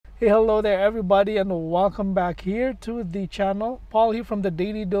Hey, hello there, everybody, and welcome back here to the channel. Paul here from the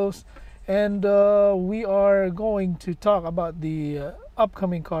Daily Dose, and we are going to talk about the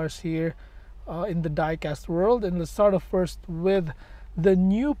upcoming cars here in the diecast world. And let's start off first with the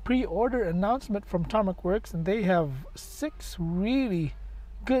new pre-order announcement from Tarmac Works, and they have 6 really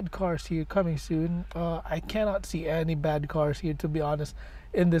good cars here coming soon. I cannot see any bad cars here, to be honest,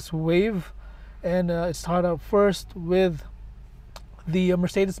 in this wave. And it started out first with the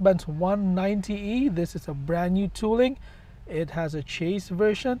Mercedes-Benz 190e. This is a brand new tooling. It has a chase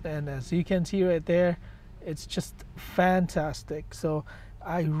version, and as you can see right there, it's just fantastic. So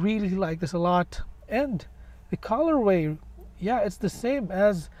I really like this a lot. And the colorway, yeah, it's the same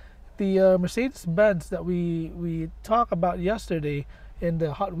as the Mercedes-Benz that we talked about yesterday in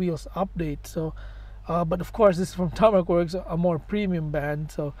the Hot Wheels update. So but of course, this is from Tarmac Works, a more premium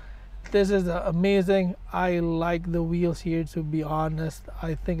brand. So this is amazing. I like the wheels here, to be honest.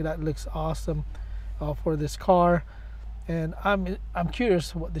 I think that looks awesome for this car, and I'm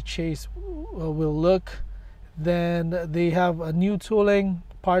curious what the chase will look. Then they have a new tooling,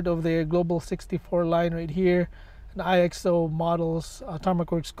 part of their Global 64 line right here, an IXO models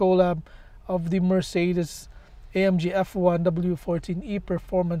Tarmac Works collab of the Mercedes AMG F1 W14E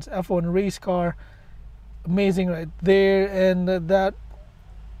Performance F1 race car. Amazing right there. And that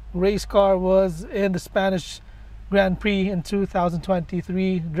race car was in the Spanish Grand Prix in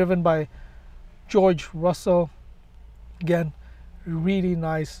 2023, driven by George Russell. Again, really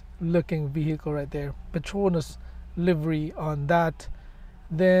nice looking vehicle right there. Petronas livery on that.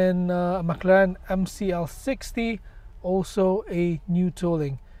 Then McLaren MCL60, also a new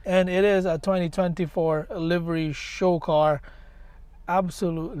tooling, and it is a 2024 livery show car.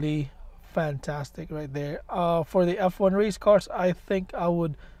 Absolutely fantastic right there. For the F1 race cars, I think I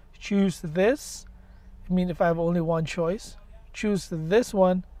would choose this. I mean, if I have only one choice, choose this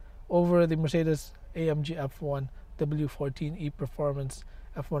one over the Mercedes AMG F1 W14E Performance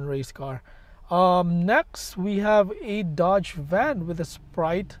F1 race car. Next, we have a Dodge van with a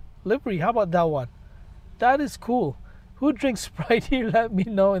Sprite livery. How about that one? That is cool. Who drinks Sprite here? Let me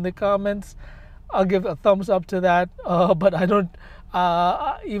know in the comments. I'll give a thumbs up to that. But I don't.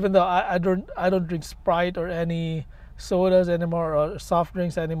 Even though I don't drink Sprite or any sodas anymore or soft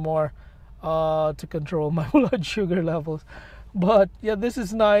drinks anymore to control my blood sugar levels. But yeah, this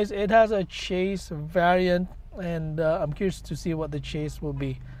is nice. It has a chase variant, and I'm curious to see what the chase will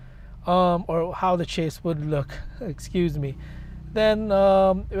be, or how the chase would look. Excuse me. Then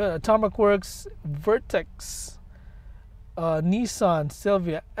Tarmac Works Vertex Nissan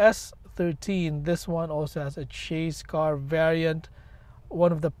Silvia S13. This one also has a chase car variant.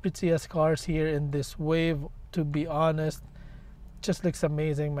 One of the prettiest cars here in this wave, to be honest. Just looks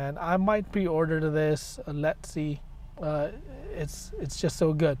amazing, man. I might pre-order this. Let's see. It's just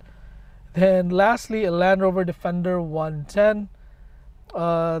so good. Then lastly, a Land Rover Defender 110.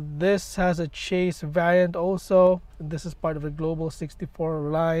 This has a chase variant also. This is part of the Global 64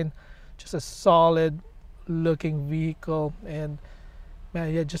 line. Just a solid looking vehicle, and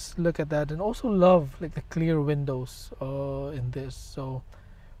man, yeah, just look at that. And also love like the clear windows in this. So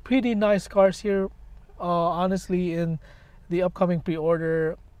pretty nice cars here. Honestly, in the upcoming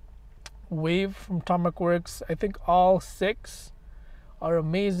pre-order wave from Tarmac Works, I think all 6 are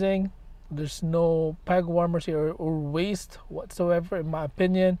amazing. There's no peg warmers here or waste whatsoever, in my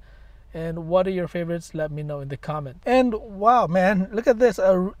opinion. And what are your favorites? Let me know in the comment. And wow, man, look at this.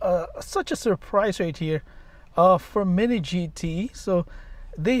 Such a surprise right here for Mini GT. So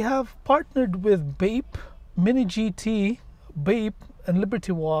they have partnered with Bape. Mini GT, Bape, and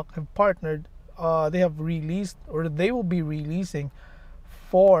Liberty Walk have partnered. They have released, or they will be releasing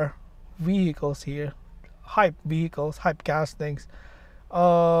 4 vehicles here, hype vehicles, hype castings.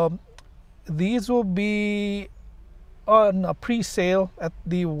 These will be on a pre-sale at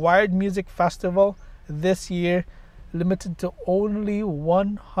the Wired Music Festival this year, limited to only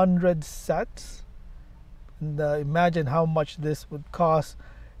 100 sets. And imagine how much this would cost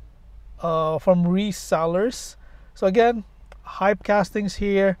from resellers. So again, hype castings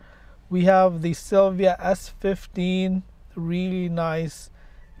here. We have the Silvia S15, really nice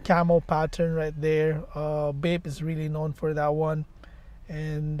camo pattern right there. Bape is really known for that one.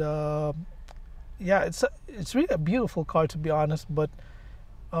 And yeah, it's really a beautiful car, to be honest. But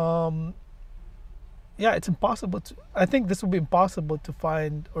yeah, it's impossible to. I think this will be impossible to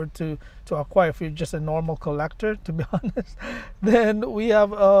find or to acquire if you're just a normal collector, to be honest. Then we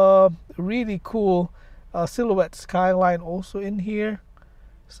have a really cool silhouette skyline also in here.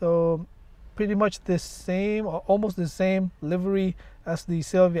 So pretty much the same, or almost the same livery as the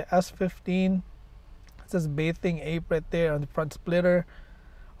Silvia S15. It says Bathing Ape right there on the front splitter.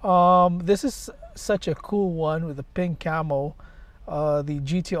 This is such a cool one with the pink camo, the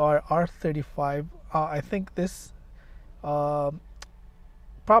GTR R35. I think this uh,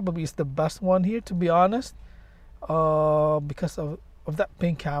 probably is the best one here, to be honest, because of that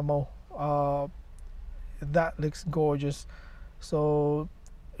pink camo. That looks gorgeous. So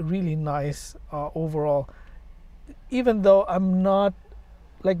really nice overall. Even though I'm not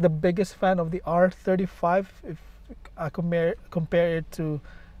like the biggest fan of the R35, if I compare it to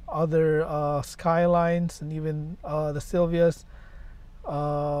other Skylines and even the Silvias,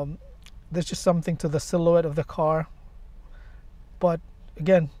 um, there's just something to the silhouette of the car. But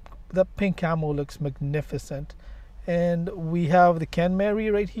again, the pink camo looks magnificent, and we have the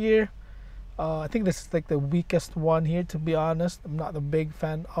Canmary right here. I think this is like the weakest one here, to be honest. I'm not a big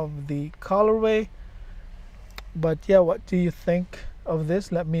fan of the colorway, but yeah, what do you think of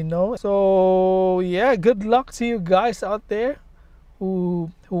this? Let me know. So yeah, good luck to you guys out there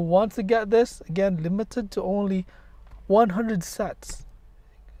who wants to get this. Again, limited to only 100 sets.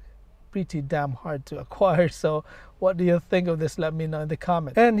 Pretty damn hard to acquire. So what do you think of this? Let me know in the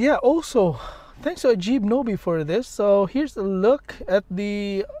comments. And yeah, also thanks to Ajib Nobi for this. So here's a look at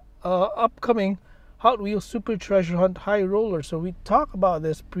the upcoming Hot Wheels Super Treasure Hunt High Roller. So we talked about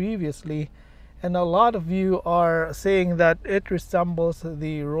this previously, and a lot of you are saying that it resembles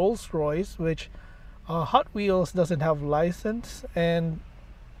the Rolls-Royce, which Hot Wheels doesn't have license, and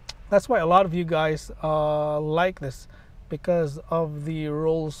that's why a lot of you guys like this, because of the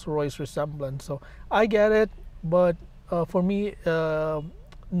Rolls-Royce resemblance. So I get it, but for me,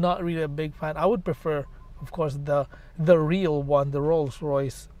 not really a big fan. I would prefer, of course, the real one, the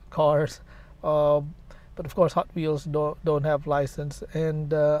Rolls-Royce cars. But of course, Hot Wheels don't have license,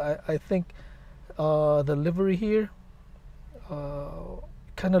 and I think the livery here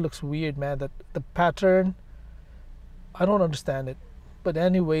kind of looks weird, man. That the pattern, I don't understand it. But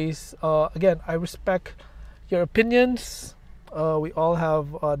anyways, again, I respect your opinions. We all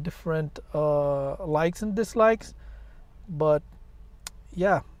have different likes and dislikes, but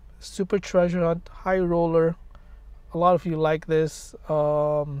yeah, Super Treasure Hunt High Roller, a lot of you like this.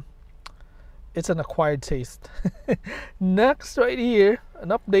 It's an acquired taste. Next, right here, an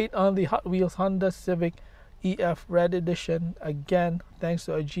update on the Hot Wheels Honda Civic EF Red Edition. Again, thanks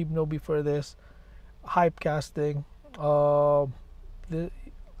to Ajib Nobi for this hype casting. I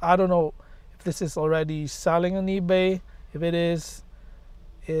don't know if this is already selling on eBay. If it is,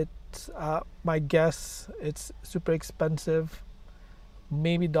 it's my guess it's super expensive,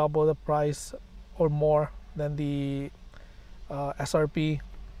 maybe double the price or more than the SRP.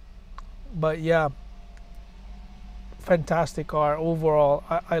 But yeah, fantastic car overall.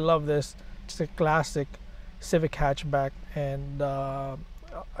 I love this. It's a classic Civic hatchback, and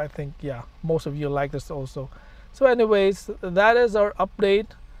I think, yeah, most of you like this also. So anyways, that is our update.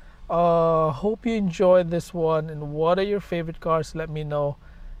 Hope you enjoyed this one, and what are your favorite cars? Let me know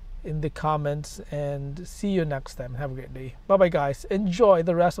in the comments, and see you next time. Have a great day. Bye bye, guys. Enjoy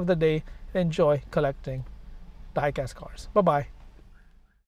the rest of the day. Enjoy collecting diecast cars. Bye bye.